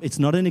not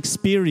an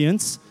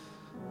experience.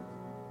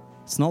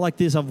 It's not like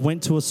this, I've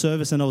went to a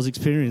service and I was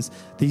experienced.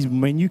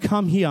 When you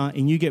come here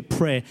and you get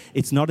prayer,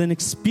 it's not an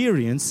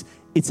experience,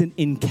 it's an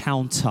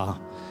encounter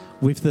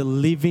with the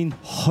living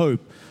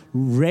hope,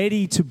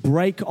 ready to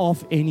break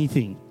off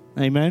anything.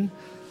 Amen?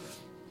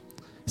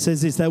 It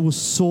says this, they will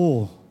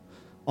soar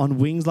on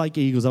wings like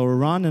eagles. They will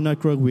run and not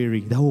grow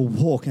weary. They will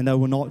walk and they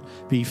will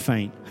not be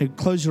faint. Hey,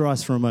 close your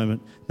eyes for a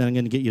moment, then I'm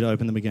going to get you to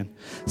open them again.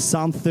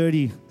 Psalm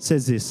 30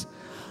 says this,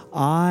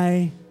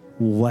 I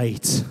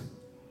wait.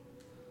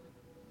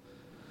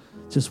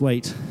 Just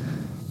wait.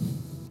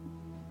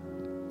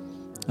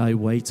 I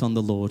wait on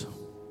the Lord.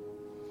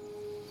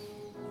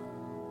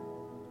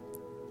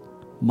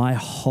 My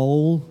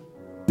whole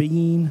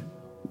being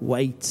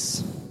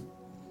waits.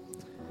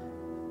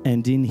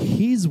 And in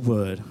His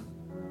word,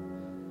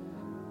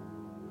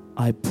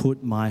 I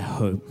put my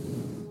hope.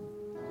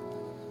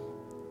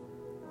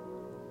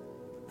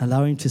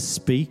 Allow Him to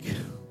speak,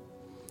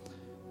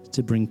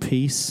 to bring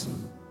peace,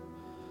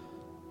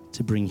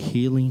 to bring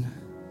healing,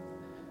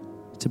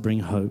 to bring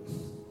hope.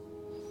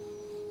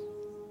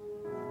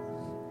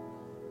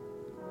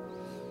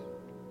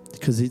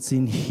 Because it's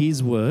in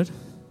His word,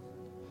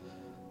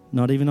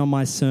 not even on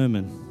my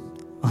sermon.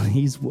 On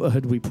His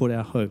word we put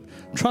our hope.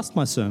 Trust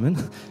my sermon,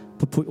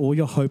 but put all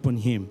your hope on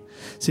Him.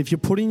 So if you're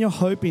putting your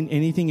hope in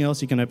anything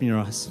else, you can open your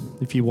eyes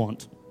if you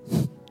want.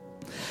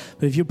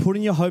 But if you're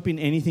putting your hope in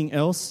anything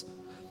else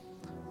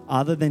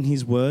other than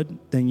His word,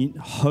 then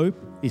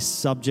hope is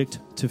subject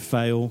to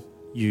fail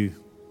you.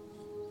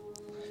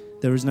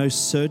 There is no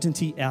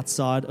certainty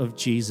outside of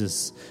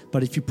Jesus.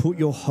 But if you put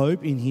your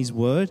hope in His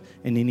word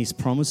and in His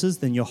promises,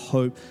 then your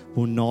hope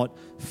will not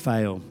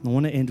fail. I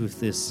want to end with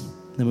this.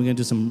 Then we're going to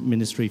do some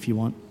ministry if you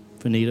want,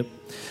 if you need it.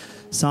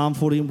 Psalm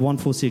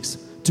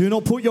 41:4-6. Do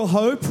not put your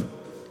hope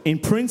in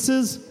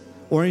princes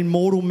or in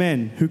mortal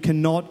men who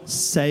cannot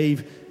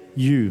save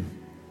you.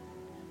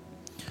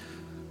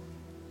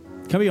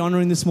 Can we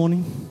honor Him this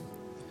morning?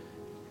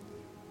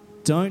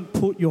 Don't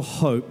put your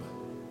hope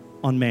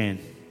on man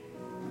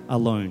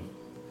alone.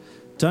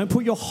 Don't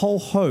put your whole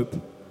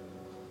hope.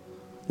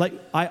 Like,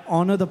 I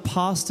honor the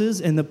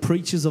pastors and the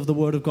preachers of the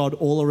Word of God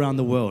all around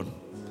the world.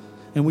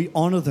 And we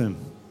honor them,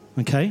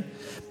 okay?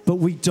 But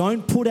we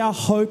don't put our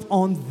hope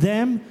on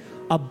them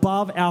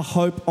above our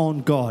hope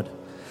on God.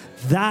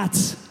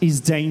 That is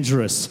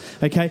dangerous,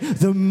 okay?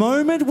 The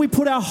moment we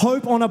put our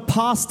hope on a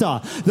pastor,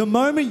 the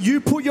moment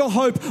you put your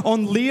hope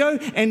on Leo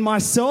and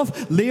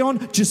myself,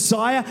 Leon,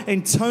 Josiah,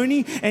 and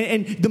Tony,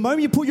 and the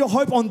moment you put your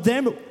hope on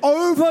them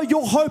over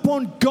your hope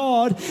on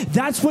God,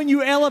 that's when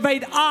you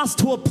elevate us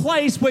to a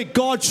place where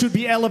God should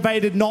be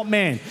elevated, not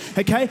man,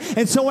 okay?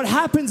 And so what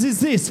happens is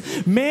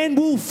this, man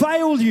will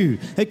fail you,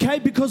 okay?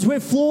 Because we're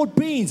flawed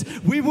beings.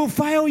 We will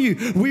fail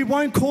you. We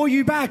won't call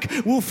you back.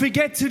 We'll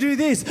forget to do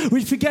this.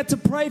 We forget to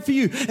pray for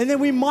you, and then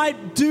we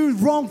might do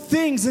wrong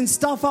things and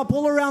stuff up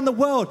all around the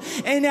world.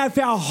 And if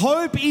our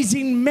hope is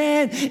in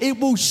man, it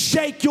will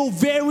shake your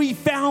very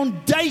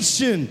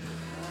foundation.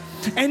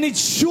 And it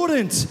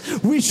shouldn't.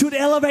 We should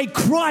elevate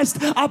Christ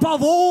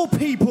above all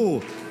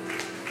people.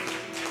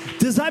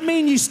 Does that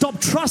mean you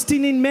stop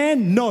trusting in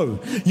man? No,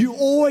 you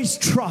always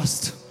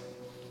trust.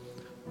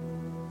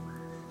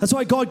 That's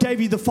why God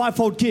gave you the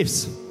fivefold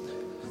gifts,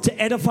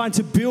 to edify and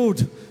to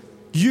build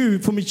you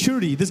for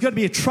maturity. There's got to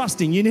be a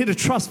trusting. You need to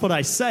trust what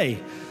I say.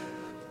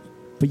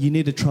 But you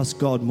need to trust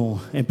God more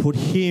and put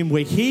Him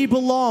where He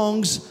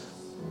belongs,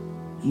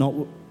 not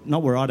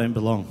where I don't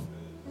belong.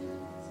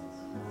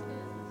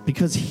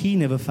 Because He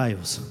never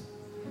fails.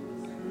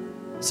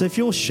 So if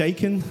you're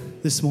shaken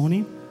this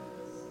morning,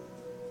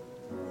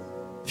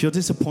 if you're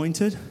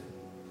disappointed,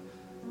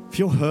 if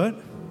you're hurt,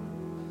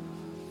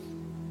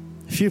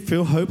 if you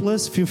feel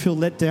hopeless, if you feel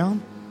let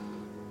down,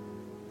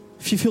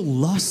 if you feel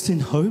lost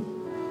in hope,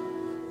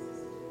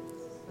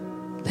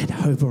 let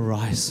hope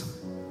arise.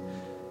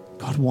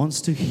 God wants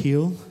to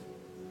heal,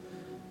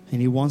 and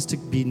He wants to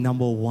be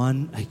number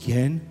one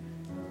again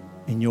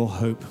in your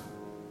hope.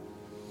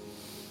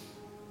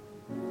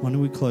 Why don't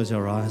we close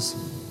our eyes?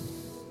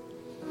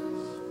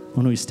 Why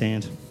don't we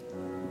stand?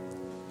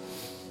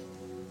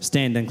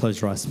 Stand and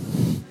close your eyes.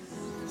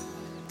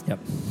 Yep.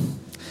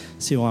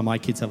 See why my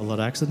kids have a lot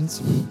of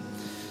accidents?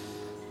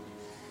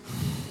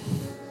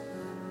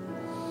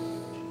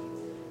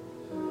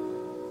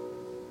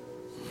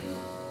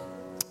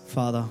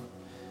 Father,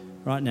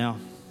 right now,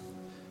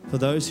 for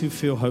those who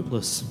feel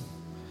hopeless,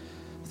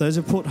 those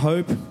who put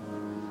hope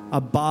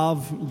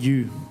above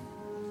you,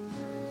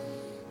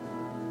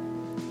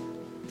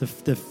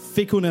 the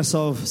fickleness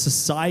of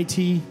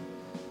society,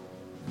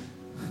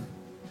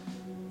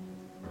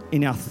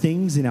 in our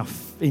things,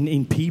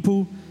 in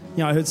people.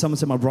 You know, I heard someone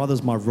say, my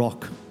brother's my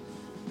rock.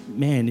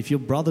 Man, if your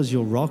brother's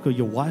your rock or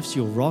your wife's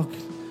your rock,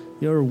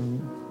 you're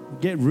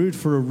Get ready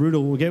for a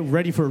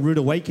rude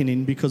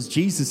awakening, because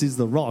Jesus is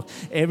the rock.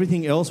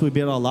 Everything else we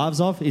build our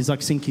lives off is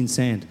like sinking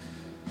sand.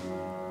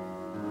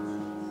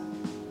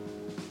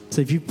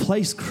 So if you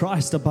place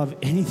Christ above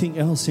anything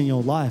else in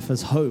your life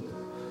as hope,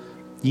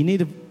 you need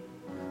to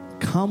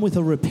come with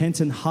a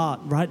repentant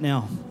heart right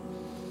now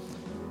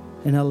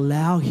and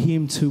allow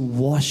Him to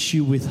wash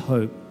you with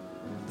hope.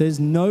 There's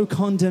no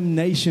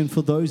condemnation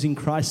for those in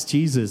Christ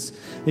Jesus.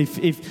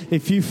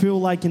 If you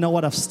feel like, you know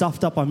what, I've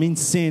stuffed up, I'm in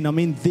sin, I'm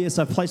in this,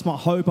 I've placed my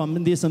hope, I'm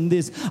in this,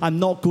 I'm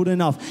not good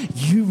enough.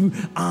 You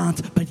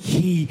aren't, but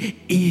He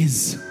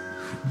is.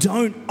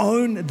 Don't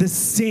own the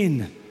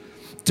sin.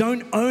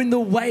 Don't own the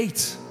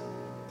weight.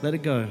 Let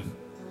it go.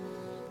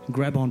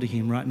 Grab onto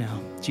Him right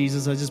now.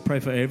 Jesus, I just pray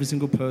for every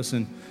single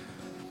person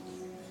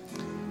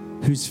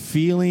who's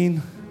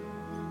feeling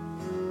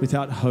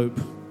without hope.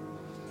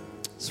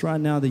 It's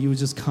right now that you would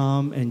just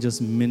come and just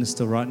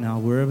minister right now,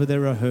 wherever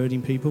there are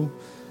hurting people.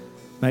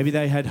 Maybe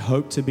they had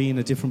hope to be in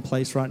a different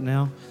place right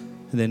now,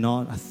 and they're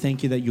not. I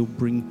thank you that you'll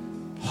bring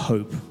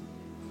hope.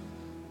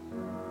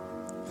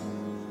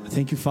 I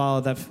thank you,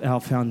 Father, that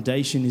our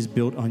foundation is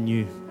built on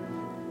you.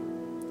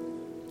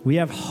 We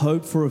have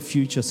hope for a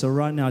future. So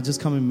right now,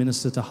 just come and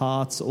minister to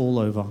hearts all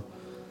over.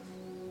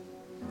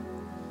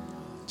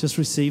 Just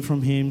receive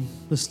from Him.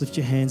 Just lift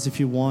your hands if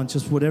you want.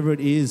 Just whatever it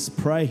is,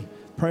 pray.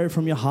 Pray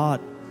from your heart.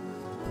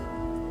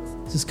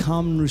 Just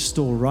come and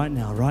restore right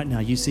now, right now.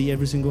 You see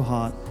every single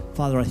heart.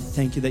 Father, I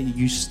thank you that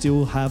you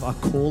still have a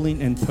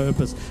calling and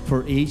purpose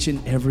for each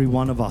and every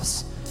one of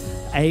us.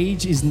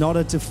 Age is not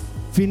a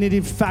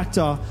definitive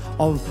factor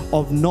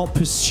of not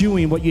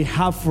pursuing what you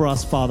have for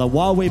us, Father.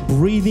 While we're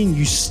breathing,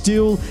 you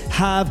still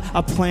have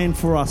a plan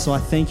for us. So I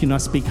thank you and I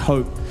speak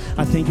hope.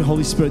 I thank you,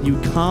 Holy Spirit, you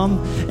come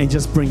and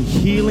just bring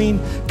healing,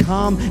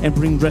 come and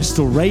bring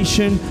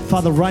restoration.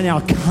 Father, right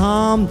now,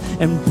 come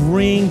and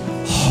bring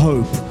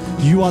hope.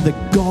 You are the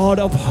God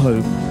of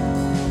hope.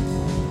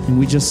 And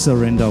we just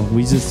surrender.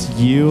 We just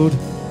yield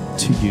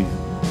to you.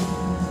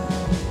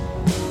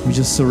 We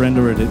just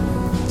surrender it.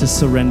 Just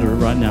surrender it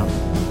right now.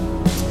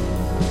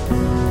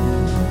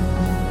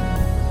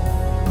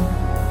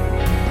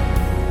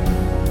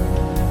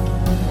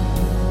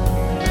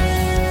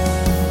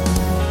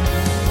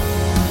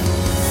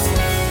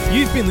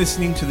 You've been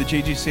listening to the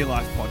GGC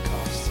Life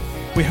podcast.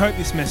 We hope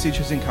this message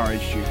has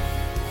encouraged you.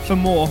 For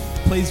more,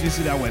 please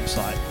visit our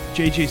website,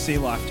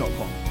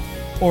 ggclife.com,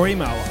 or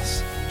email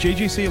us,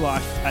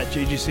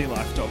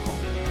 ggclife@ggclife.com.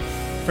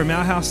 From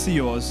our house to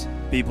yours,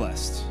 be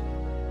blessed.